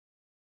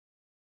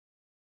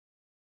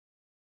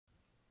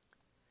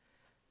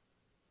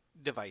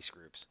Device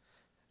groups.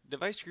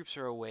 Device groups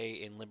are a way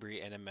in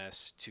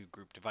LibreNMS to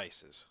group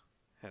devices,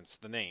 hence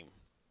the name,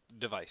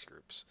 device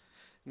groups.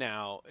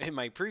 Now, in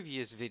my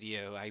previous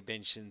video, I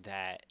mentioned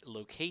that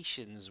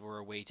locations were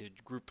a way to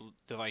group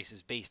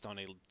devices based on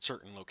a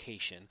certain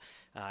location,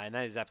 and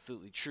that is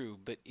absolutely true.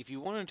 But if you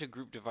wanted to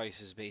group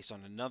devices based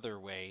on another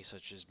way,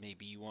 such as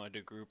maybe you wanted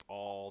to group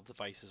all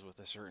devices with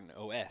a certain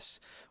OS,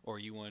 or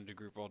you wanted to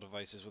group all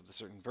devices with a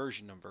certain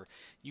version number,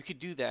 you could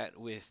do that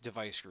with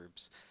device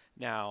groups.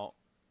 Now,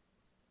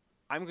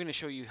 I'm going to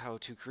show you how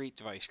to create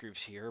device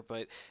groups here,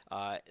 but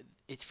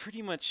it's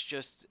pretty much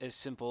just as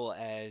simple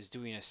as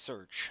doing a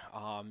search.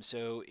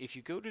 So if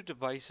you go to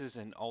devices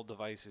and all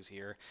devices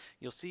here,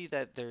 you'll see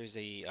that there's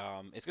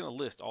it's going to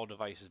list all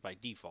devices by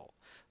default,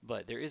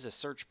 but there is a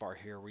search bar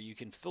here where you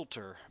can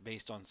filter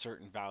based on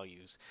certain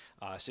values.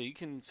 So you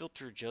can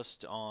filter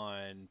just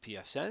on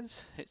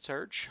pfSense, hit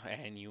search,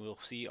 and you will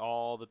see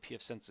all the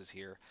pfSenses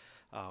here.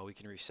 We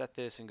can reset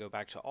this and go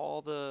back to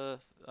all the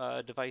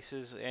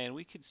devices, and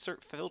we could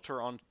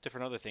filter on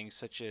different other things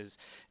such as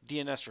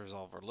DNS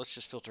resolver. Let's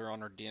just filter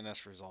on our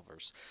DNS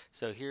resolvers.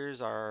 So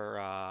here's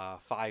our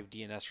 5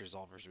 DNS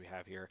resolvers we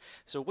have here.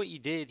 So what you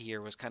did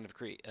here was kind of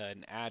create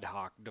an ad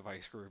hoc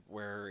device group,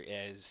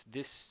 whereas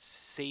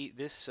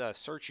this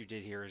search you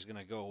did here is going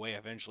to go away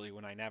eventually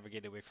when I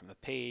navigate away from the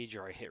page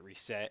or I hit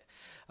reset.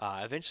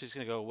 Eventually it's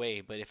going to go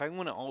away, but if I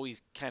want to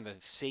always kind of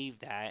save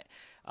that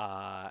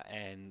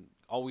and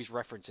always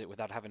reference it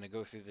without having to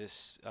go through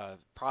this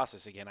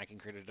process again, I can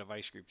create a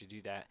device group to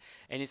do that.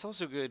 And it's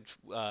also good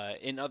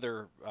in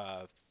other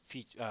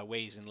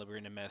ways in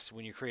LibreNMS.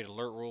 When you create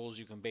alert rules,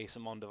 you can base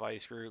them on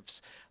device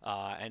groups,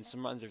 and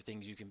some other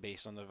things you can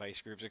base on device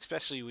groups,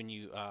 especially when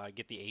you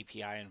get the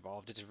API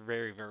involved. It's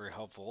very, very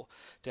helpful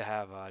to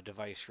have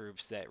device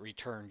groups that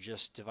return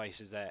just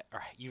devices that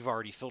you've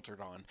already filtered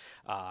on,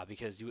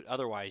 because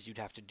otherwise you'd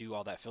have to do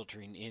all that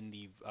filtering in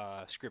the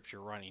script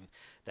you're running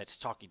that's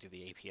talking to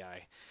the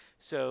API.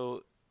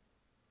 So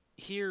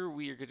here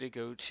we are going to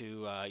go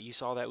to, you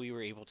saw that we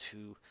were able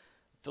to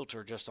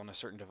filter just on a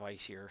certain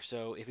device here.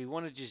 So if we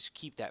want to just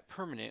keep that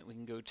permanent, we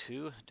can go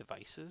to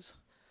Devices,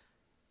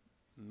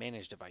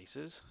 Manage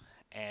Devices,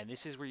 and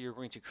this is where you're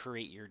going to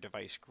create your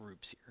device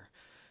groups here.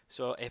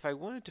 So if I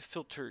wanted to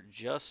filter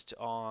just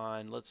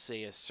on, let's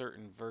say, a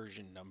certain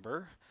version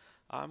number,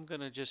 I'm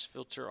going to just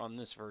filter on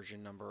this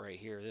version number right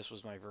here. This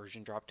was my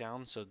version drop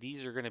down. So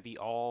these are going to be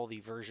all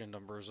the version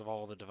numbers of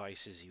all the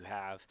devices you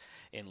have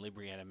in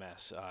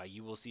LibreNMS.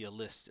 You will see a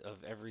list of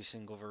every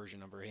single version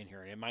number in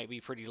here. And it might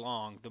be pretty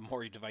long the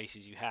more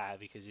devices you have,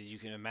 because as you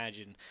can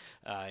imagine,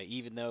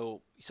 even though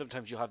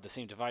sometimes you'll have the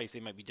same device, they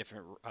might be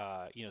different,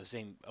 the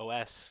same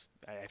OS.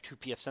 I have 2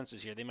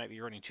 pfSenses here. They might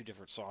be running 2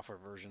 different software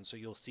versions, so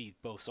you'll see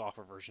both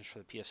software versions for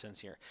the pfSense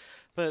here.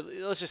 But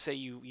let's just say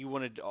you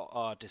wanted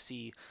to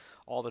see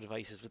all the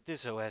devices with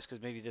this OS,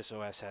 because maybe this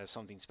OS has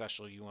something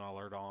special you want to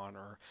alert on,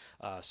 or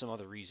some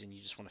other reason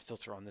you just want to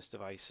filter on this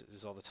device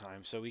all the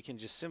time. So we can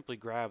just simply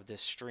grab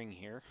this string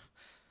here.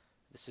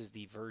 This is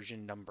the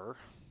version number,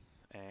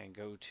 and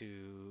go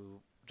to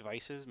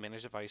Devices,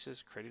 Manage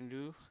Devices, create a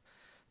new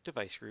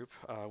device group.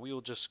 We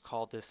will just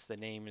call this the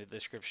name and the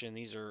description.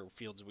 These are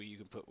fields where you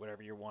can put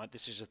whatever you want.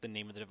 This is just the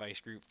name of the device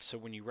group, so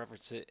when you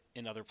reference it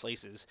in other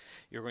places,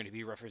 you're going to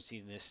be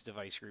referencing this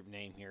device group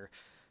name here.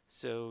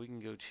 So we can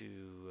go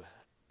to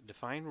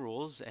Define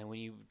Rules, and when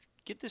you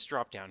get this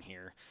drop down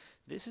here,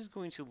 this is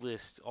going to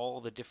list all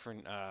the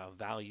different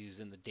values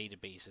in the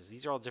databases.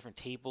 These are all different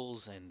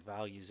tables and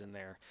values in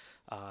there,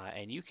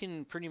 and you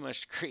can pretty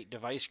much create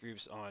device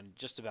groups on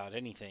just about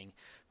anything,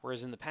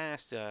 whereas in the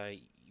past,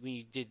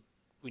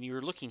 when you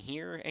were looking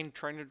here and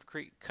trying to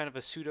create kind of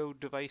a pseudo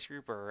device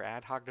group or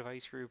ad hoc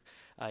device group,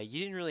 you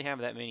didn't really have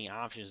that many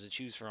options to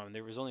choose from.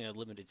 There was only a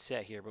limited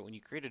set here, but when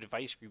you create a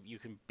device group, you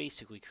can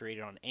basically create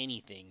it on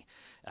anything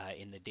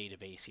in the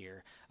database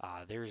here.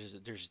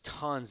 There's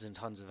tons and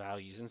tons of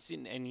values,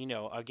 and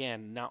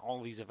again, not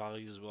all these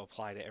values will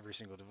apply to every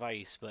single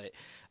device, but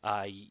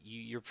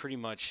you're pretty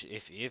much,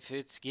 if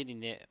it's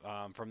getting it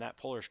from that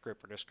Polar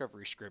script or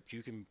Discovery script,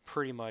 you can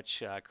pretty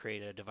much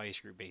create a device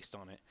group based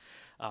on it.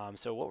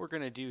 So what we're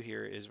going to do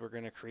here is we're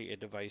going to create a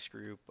device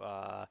group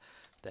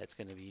that's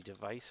going to be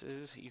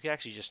devices. You can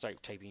actually just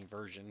start typing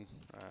version.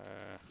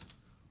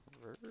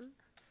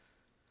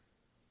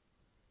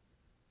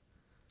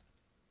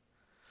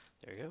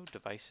 There you go,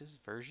 devices,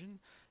 version.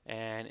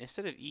 And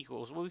instead of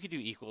equals, well, we could do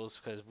equals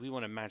because we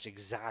want to match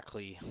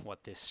exactly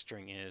what this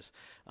string is.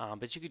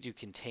 But you could do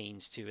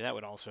contains too, and that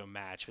would also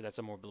match, but that's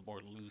a more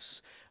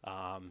loose.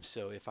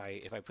 So if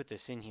I put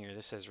this in here,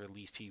 this says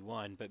release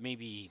P1, but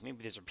maybe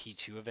there's a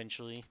P2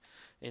 eventually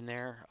in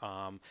there.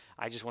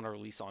 I just want to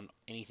release on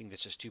anything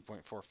that's just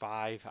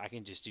 2.45. I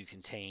can just do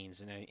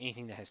contains, and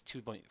anything that has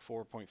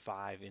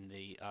 2.4.5 in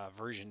the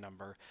version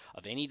number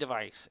of any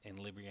device in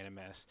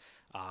LibreNMS,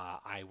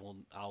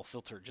 I'll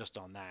filter just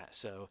on that.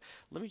 So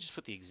let me just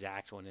put the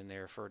exact one in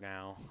there for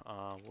now.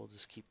 We'll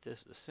just keep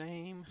this the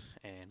same,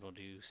 and we'll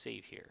do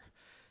save here.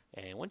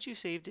 And once you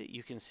saved it,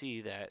 you can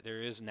see that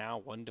there is now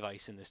one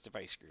device in this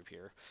device group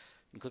here.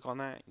 You click on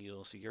that,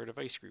 you'll see your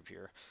device group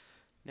here.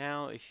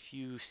 Now, if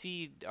you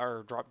see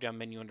our drop-down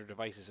menu under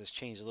devices has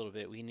changed a little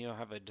bit, we now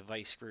have a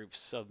device group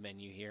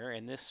submenu here,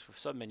 and this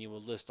submenu will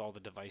list all the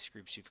device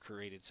groups you've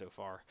created so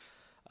far.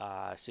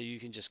 So you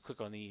can just click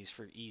on these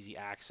for easy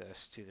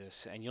access to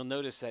this. And you'll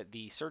notice that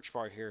the search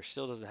bar here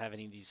still doesn't have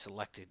any of these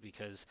selected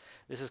because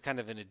this is kind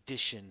of an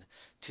addition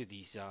to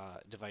these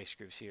device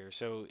groups here.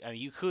 So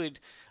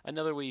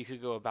another way you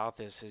could go about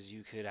this is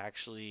you could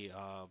actually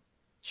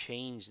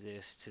change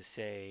this to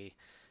say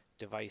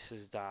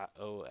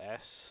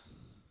devices.os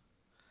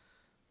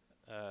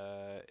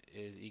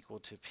is equal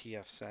to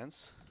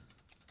pfSense.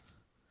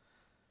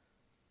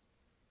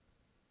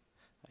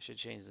 I should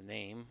change the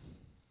name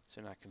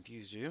so not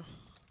confuse you.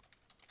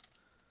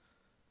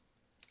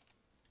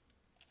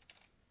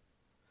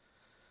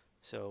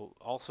 So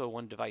also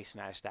one device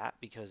matched that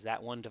because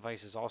that one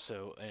device is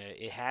also,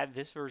 it had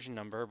this version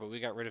number, but we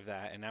got rid of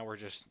that, and now we're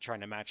just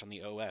trying to match on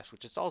the OS,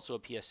 which is also a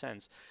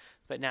pfSense.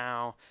 But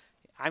now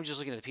I'm just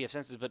looking at the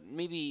pfSenses, but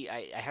maybe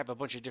I have a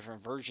bunch of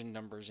different version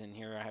numbers in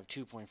here. I have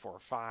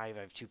 2.45, I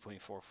have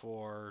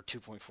 2.44,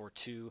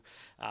 2.42.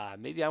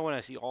 Maybe I want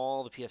to see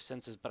all the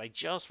pfSenses, but I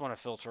just want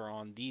to filter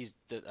on these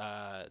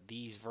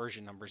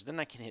version numbers. Then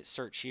I can hit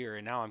search here,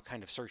 and now I'm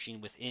kind of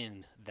searching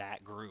within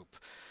that group.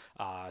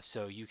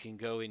 So you can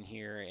go in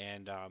here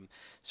and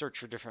search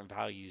for different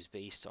values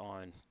based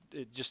on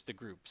just the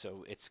group.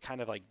 So it's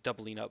kind of like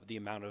doubling up the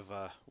amount of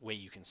way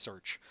you can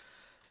search.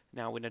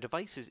 Now, when a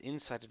device is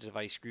inside a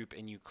device group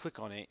and you click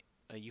on it,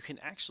 you can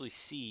actually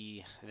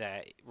see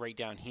that right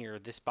down here,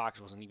 this box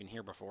wasn't even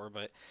here before,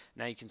 but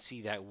now you can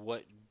see that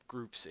what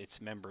groups it's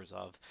members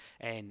of.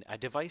 And a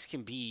device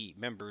can be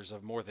members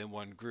of more than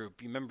one group.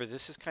 Remember,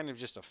 this is kind of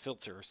just a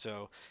filter.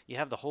 So you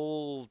have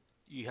all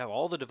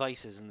the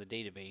devices in the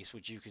database,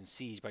 which you can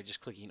see by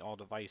just clicking all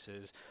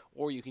devices,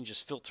 or you can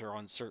just filter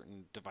on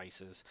certain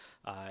devices.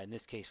 In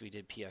this case, we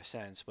did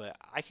pfSense, but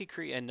I could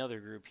create another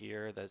group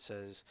here that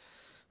says,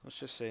 let's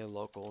just say a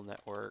local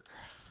network.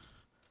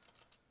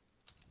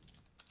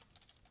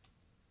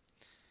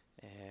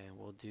 And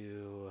we'll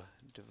do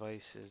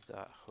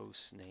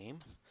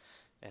devices.hostname,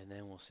 and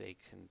then we'll say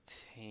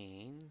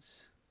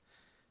contains.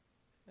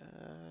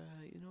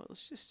 You know what,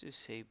 let's just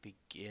say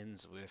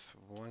begins with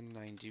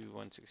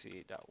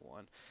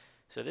 192.168.1.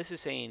 So this is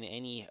saying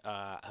any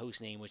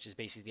host name, which is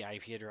basically the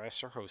IP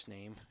address or host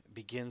name,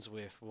 begins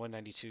with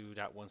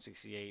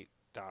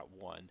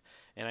 192.168.1.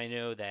 And I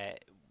know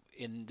that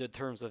in the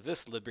terms of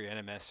this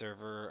LibreNMS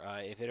server,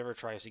 if it ever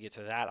tries to get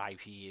to that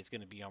IP, it's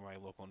going to be on my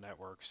local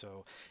network.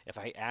 So if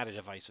I add a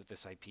device with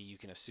this IP, you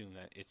can assume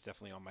that it's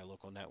definitely on my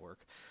local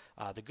network.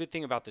 The good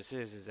thing about this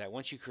is that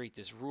once you create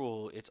this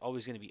rule, it's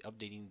always going to be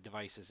updating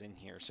devices in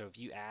here. So if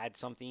you add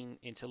something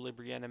into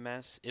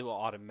LibreNMS, it will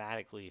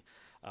automatically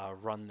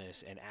run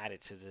this and add it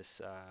to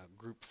this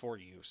group for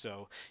you.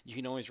 So you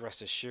can always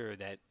rest assured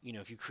that, you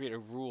know, if you create a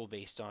rule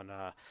based on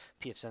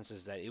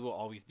pfSenses, that it will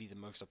always be the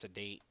most up to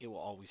date. It will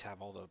always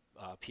have all the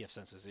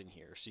pfSenses in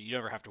here. So you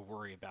never have to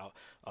worry about,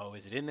 oh,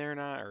 is it in there or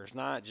not, or it's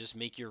not. Just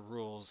make your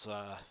rules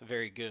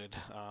very good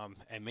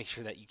and make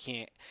sure that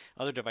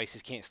other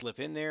devices can't slip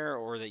in there,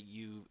 or that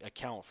you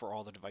account for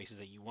all the devices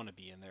that you want to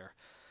be in there.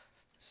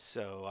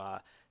 So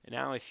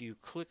now if you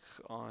click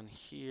on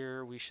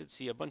here, we should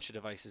see a bunch of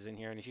devices in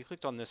here. And if you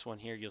clicked on this one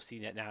here, you'll see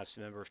that now it's a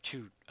member of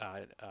two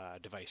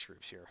device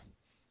groups here.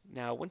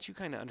 Now, once you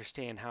kind of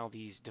understand how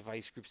these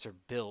device groups are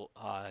built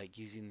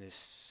using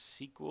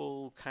this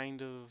SQL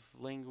kind of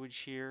language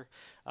here,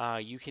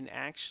 you can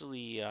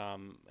actually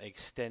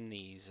extend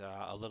these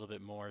a little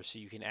bit more. So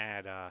you can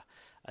add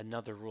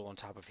another rule on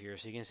top of here.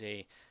 So you can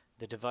say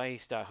the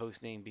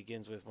device.hostname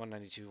begins with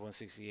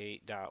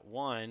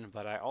 192.168.1,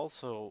 but I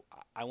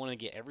want to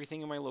get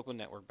everything in my local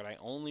network, but I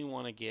only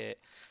want to get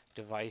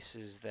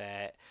devices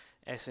that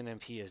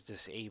SNMP is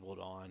disabled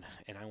on,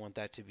 and I want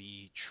that to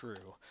be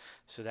true.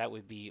 So that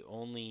would be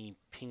only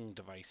ping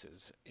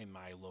devices in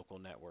my local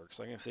network.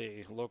 So I'm going to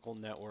say local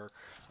network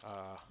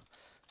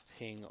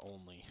ping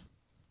only.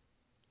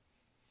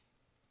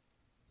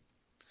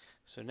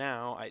 So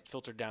now I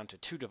filtered down to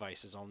 2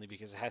 devices only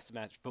because it has to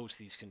match both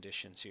these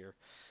conditions here.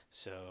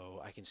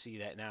 So I can see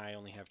that now I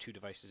only have 2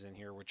 devices in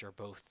here, which are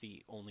both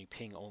the only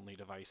ping only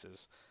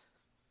devices.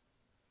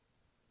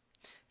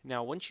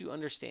 Now, once you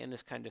understand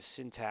this kind of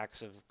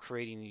syntax of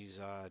creating these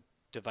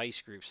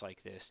device groups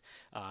like this,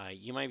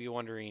 you might be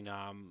wondering,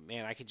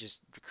 man, I could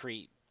just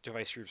create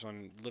device groups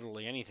on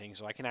literally anything.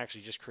 So I can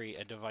actually just create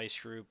a device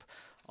group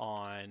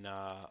on,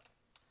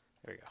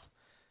 there we go.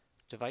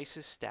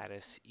 Devices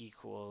status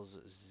equals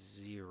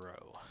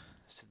 0.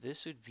 So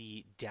this would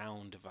be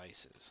down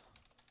devices.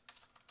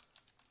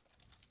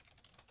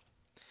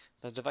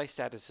 The device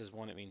status is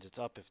 1, it means it's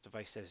up. If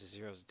device status is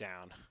 0, it's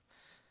down.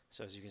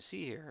 So as you can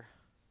see here,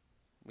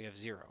 we have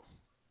 0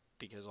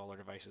 because all our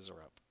devices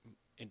are up,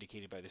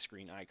 indicated by this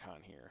green icon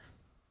here.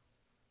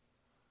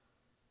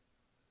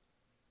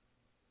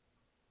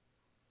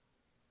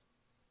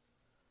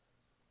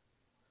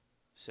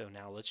 So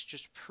now let's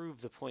just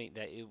prove the point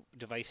that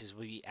devices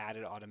will be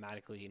added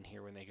automatically in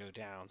here when they go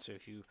down. So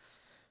if you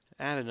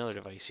add another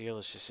device here.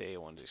 Let's just say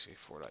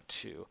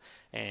 168.4.2.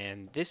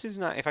 And this is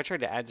not, if I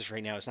tried to add this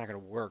right now, it's not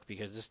going to work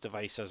because this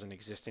device doesn't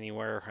exist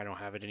anywhere. I don't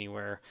have it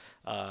anywhere.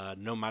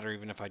 No matter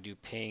even if I do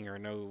ping or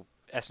no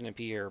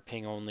SNMP or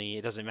ping only,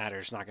 it doesn't matter.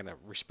 It's not going to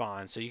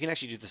respond. So you can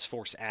actually do this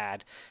force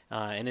add,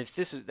 and if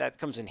this is that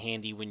comes in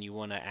handy when you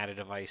want to add a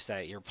device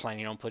that you're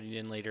planning on putting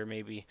in later,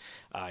 maybe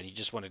you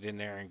just want it in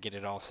there and get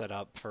it all set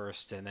up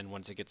first, and then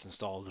once it gets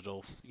installed,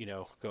 it'll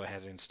go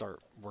ahead and start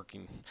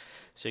working.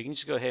 So you can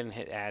just go ahead and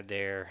hit add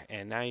there,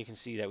 and now you can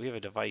see that we have a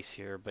device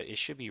here, but it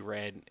should be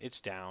red. It's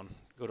down.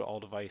 Go to all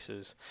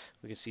devices.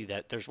 We can see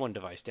that there's one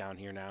device down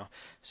here now.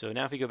 So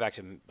now if we go back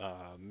to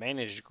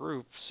managed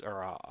groups,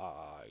 or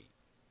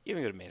you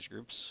can go to manage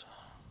groups.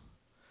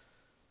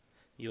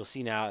 You'll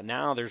see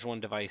now there's one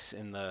device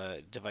in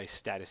the device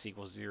status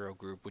equals 0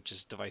 group, which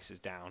is devices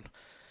down.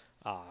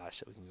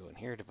 So we can go in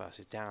here,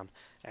 devices down.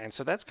 And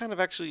so that's kind of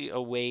actually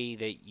a way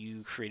that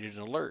you created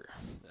an alert.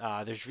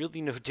 There's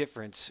really no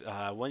difference.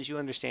 Once you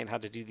understand how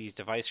to do these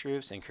device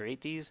groups and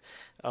create these,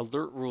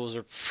 alert rules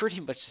are pretty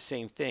much the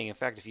same thing. In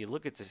fact, if you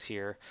look at this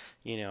here,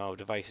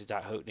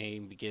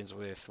 devices.hostname begins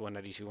with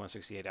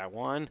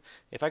 192.168.1.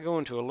 If I go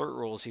into alert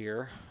rules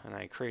here and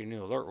I create a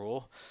new alert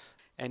rule,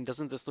 and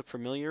doesn't this look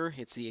familiar?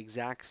 It's the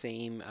exact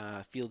same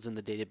fields in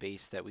the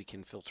database that we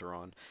can filter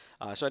on.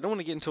 So I don't want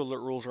to get into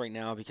alert rules right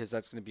now because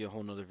that's going to be a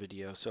whole nother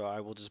video. So I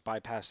will just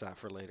bypass that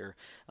for later.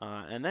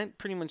 And that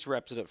pretty much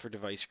wraps it up for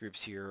device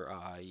groups here.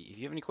 If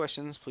you have any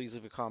questions, please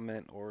leave a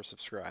comment or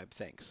subscribe.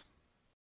 Thanks.